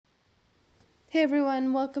Hey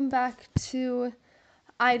everyone, welcome back to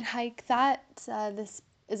I'd Hike That. This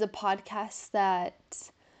is a podcast that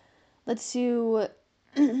lets you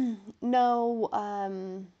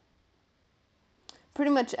know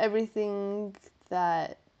pretty much everything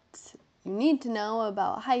that you need to know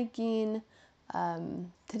about hiking.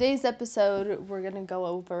 Today's episode, we're going to go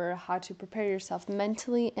over how to prepare yourself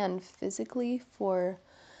mentally and physically for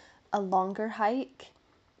a longer hike.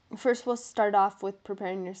 First, we'll start off with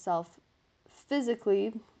preparing yourself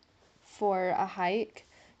physically for a hike.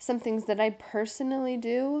 Some things that I personally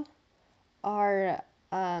do are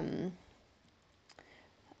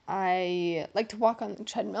I like to walk on the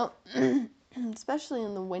treadmill, especially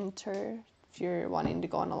in the winter. If you're wanting to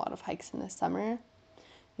go on a lot of hikes in the summer,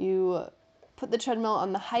 you put the treadmill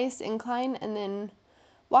on the highest incline and then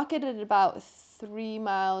walk it at about 3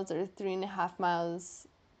 miles or 3.5 miles,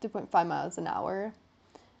 2.5 miles an hour.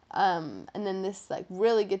 And then this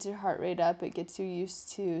really gets your heart rate up. It gets you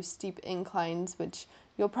used to steep inclines, which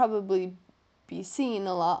you'll probably be seeing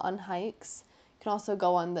a lot on hikes. You can also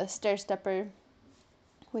go on the stair stepper,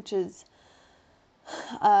 which is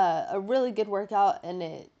a really good workout, and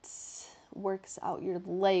it works out your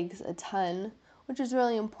legs a ton, which is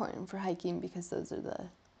really important for hiking because those are the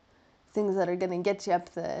things that are going to get you up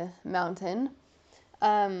the mountain.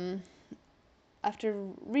 After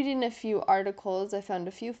reading a few articles, I found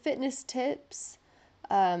a few fitness tips.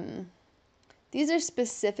 These are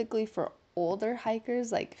specifically for older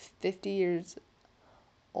hikers, like 50 years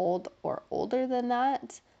old or older than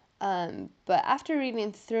that. But after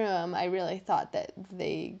reading through them, I really thought that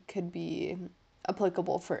they could be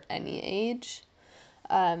applicable for any age.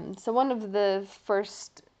 So one of the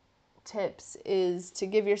first tips is to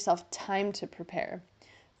give yourself time to prepare.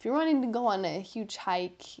 If you're wanting to go on a huge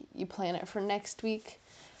hike, you plan it for next week,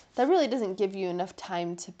 that really doesn't give you enough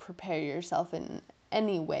time to prepare yourself in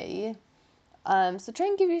any way. So try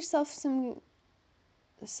and give yourself some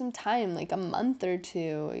time, like a month or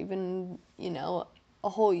two, even, a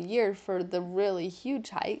whole year for the really huge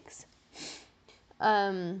hikes.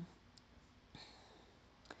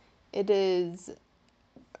 It is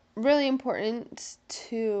really important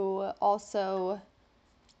to also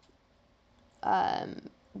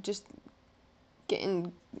just get in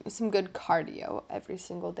some good cardio every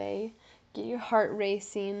single day. Get your heart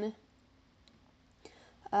racing.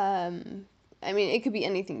 It could be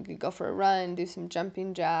anything. You could go for a run, do some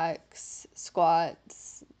jumping jacks,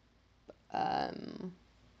 squats,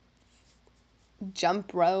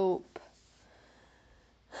 jump rope.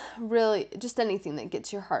 Really, just anything that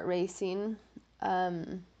gets your heart racing.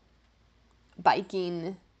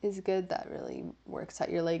 Biking is good. That really works out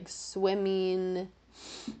your legs. Swimming.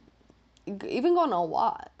 Even go on a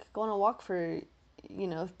walk. Go on a walk for,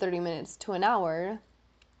 30 minutes to an hour.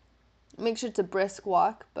 Make sure it's a brisk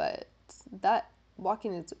walk, but that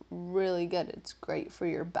walking is really good. It's great for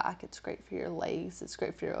your back. It's great for your legs. It's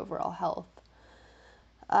great for your overall health.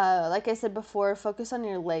 Like I said before, focus on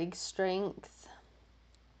your leg strength.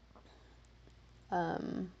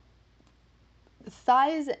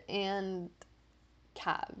 Thighs and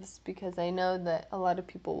calves, because I know that a lot of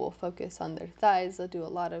people will focus on their thighs. They'll do a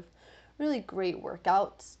lot of really great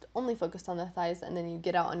workouts, only focused on the thighs, and then you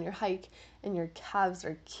get out on your hike and your calves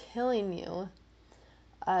are killing you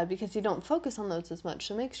because you don't focus on those as much.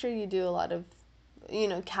 So make sure you do a lot of,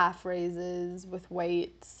 calf raises with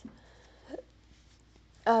weights.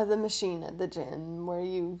 The machine at the gym where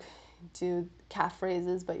you do calf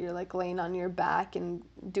raises, but you're laying on your back and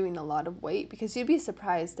doing a lot of weight, because you'd be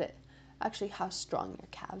surprised at actually how strong your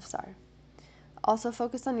calves are. Also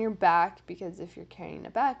focus on your back, because if you're carrying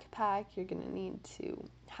a backpack, you're going to need to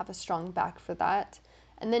have a strong back for that.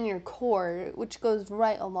 And then your core, which goes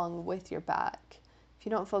right along with your back. If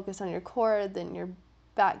you don't focus on your core, then your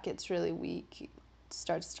back gets really weak, it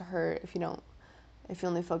starts to hurt. If you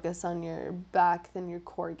only focus on your back, then your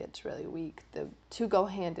core gets really weak. The two go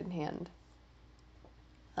hand in hand.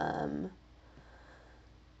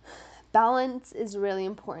 Balance is really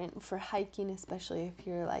important for hiking, especially if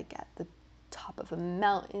you're at the top of a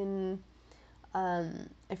mountain.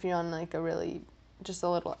 If you're on a really just a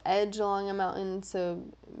little edge along a mountain, so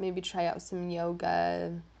maybe try out some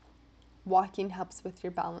yoga. Walking helps with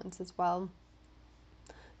your balance as well.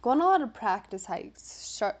 Go on a lot of practice hikes.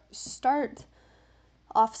 Start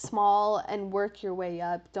off small and work your way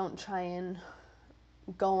up. Don't try and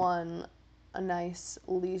go on a nice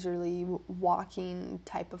leisurely walking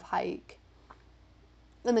type of hike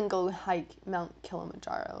and then go hike Mount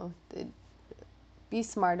Kilimanjaro. Be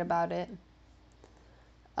smart about it.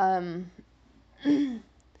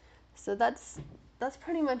 So that's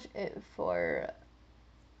pretty much it for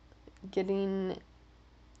getting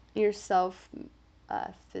yourself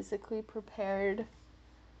physically prepared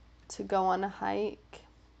to go on a hike.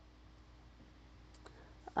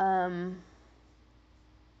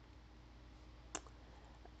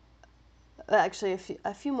 Actually,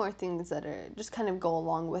 a few more things that are just kind of go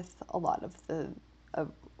along with a lot of the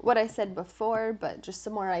what I said before, but just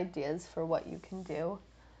some more ideas for what you can do.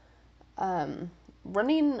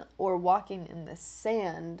 Running or walking in the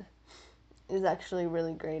sand is actually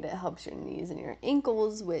really great. It helps your knees and your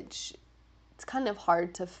ankles, which it's kind of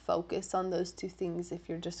hard to focus on those two things if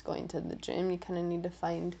you're just going to the gym. You kind of need to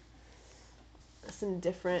find some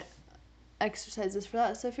different exercises for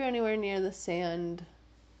that. So if you're anywhere near the sand,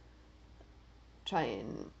 try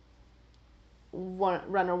and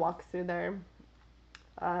run or walk through there.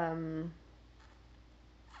 Let's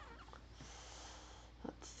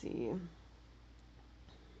see.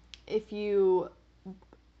 If you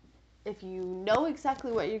know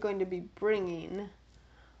exactly what you're going to be bringing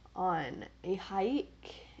on a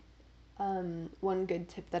hike, one good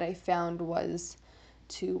tip that I found was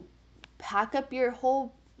to pack up your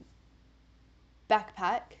whole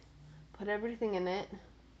backpack, put everything in it,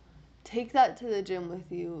 take that to the gym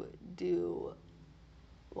with you,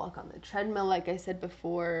 walk on the treadmill like I said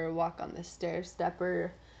before, walk on the stair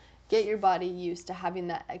stepper, get your body used to having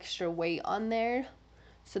that extra weight on there,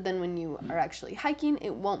 so then when you are actually hiking,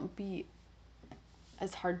 it won't be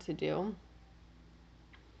as hard to do.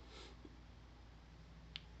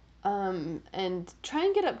 And try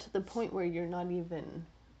and get up to the point where you're not even,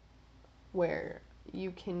 where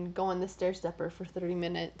you can go on the stair stepper for 30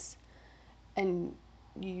 minutes and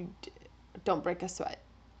you don't break a sweat.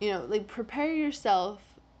 Like prepare yourself,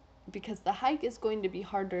 because the hike is going to be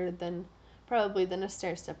harder than a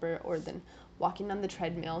stair stepper or than walking on the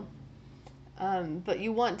treadmill. But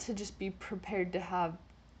you want to just be prepared to have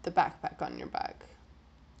the backpack on your back.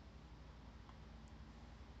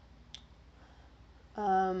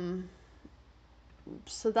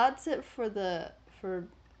 So that's it for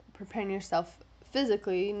preparing yourself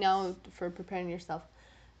physically. Now for preparing yourself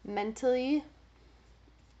mentally.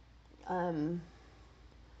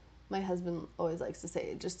 My husband always likes to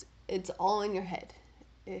say, it's all in your head.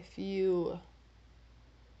 If you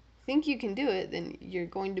think you can do it, then you're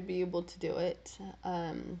going to be able to do it.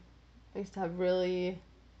 I used to have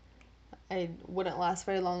I wouldn't last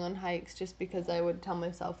very long on hikes just because I would tell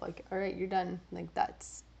myself, like, all right, you're done. Like,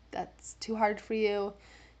 that's too hard for you.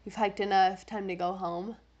 You've hiked enough, time to go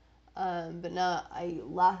home. But now I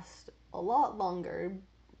last a lot longer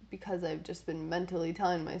because I've just been mentally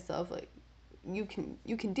telling myself, like, you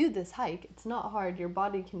can do this hike. It's not hard. Your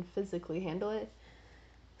body can physically handle it.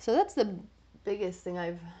 So that's the biggest thing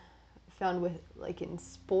I've found with, like, in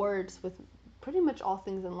sports, with pretty much all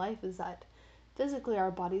things in life, is that physically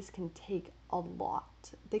our bodies can take a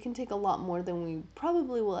lot. They can take a lot more than we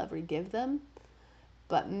probably will ever give them.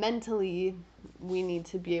 But mentally, we need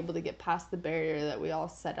to be able to get past the barrier that we all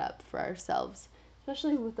set up for ourselves,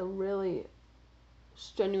 especially with a really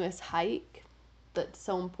strenuous hike. That's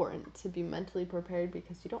so important to be mentally prepared,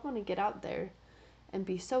 because you don't want to get out there and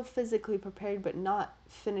be so physically prepared but not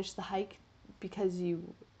finish the hike because you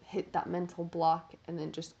hit that mental block and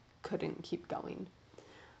then just couldn't keep going.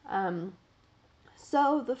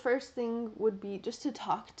 So the first thing would be just to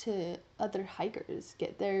talk to other hikers,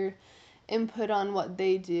 get their input on what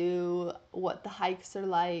they do, what the hikes are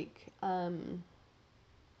like, how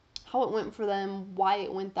it went for them, why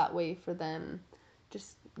it went that way for them.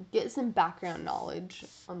 Just get some background knowledge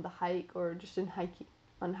on the hike, or just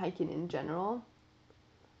on hiking in general.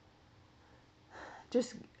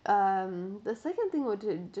 Just the second thing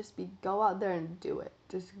would just be go out there and do it.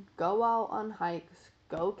 Just go out on hikes,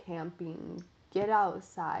 go camping, get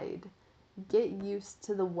outside, get used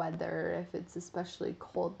to the weather if it's especially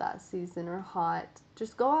cold that season or hot.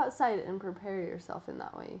 Just go outside and prepare yourself in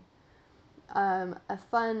that way. A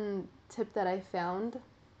fun tip that I found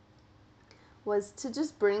was to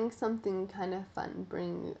just bring something kind of fun.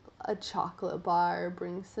 Bring a chocolate bar,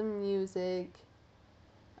 bring some music.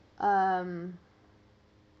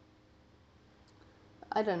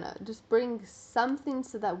 I don't know, just bring something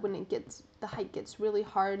so that when the hike gets really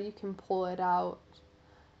hard, you can pull it out.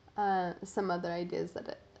 Some other ideas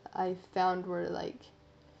that I found were, like,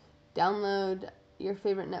 download your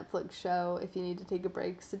favorite Netflix show. If you need to take a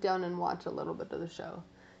break, sit down and watch a little bit of the show.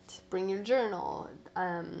 Just bring your journal,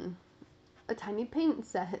 a tiny paint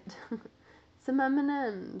set, some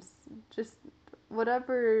M&Ms, just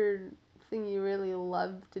whatever thing you really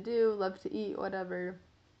love to do, love to eat, whatever.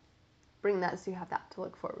 Bring that so you have that to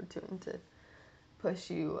look forward to and to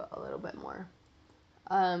push you a little bit more.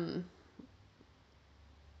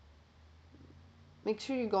 make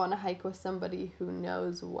sure you go on a hike with somebody who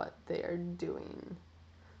knows what they are doing.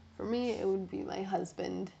 For me, it would be my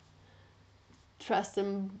husband. Trust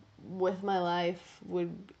him with my life,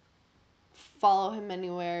 would follow him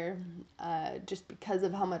anywhere, just because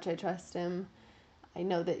of how much I trust him. I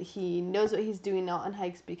know that he knows what he's doing out on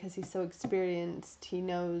hikes because he's so experienced. He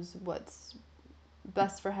knows what's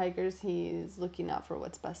best for hikers. He's looking out for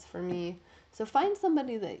what's best for me. So find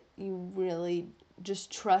somebody that you really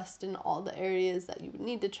just trust in all the areas that you would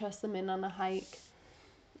need to trust them in on a hike.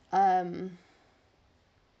 And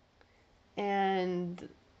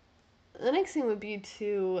the next thing would be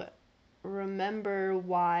to remember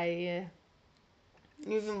why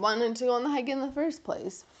you even wanted to go on the hike in the first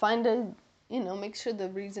place. Find make sure the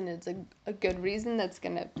reason is a good reason that's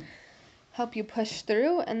going to help you push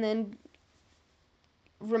through, and then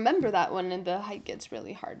remember that when the hike gets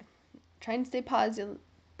really hard. Try and stay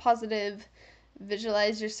positive,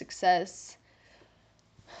 visualize your success,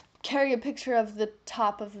 carry a picture of the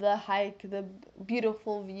top of the hike, the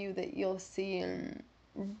beautiful view that you'll see, and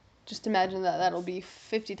just imagine that that'll be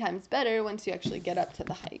 50 times better once you actually get up to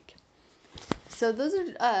the hike. So those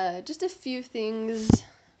are just a few things,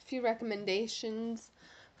 a few recommendations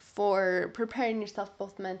for preparing yourself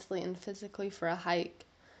both mentally and physically for a hike.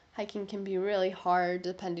 Hiking can be really hard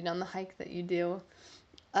depending on the hike that you do.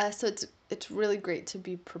 So it's really great to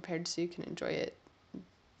be prepared so you can enjoy it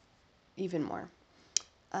even more.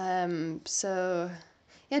 So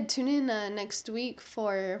yeah, tune in next week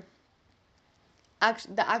for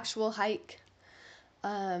the actual hike,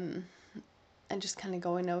 and just kind of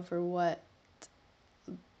going over what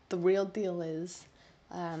the real deal is.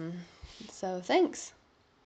 So thanks.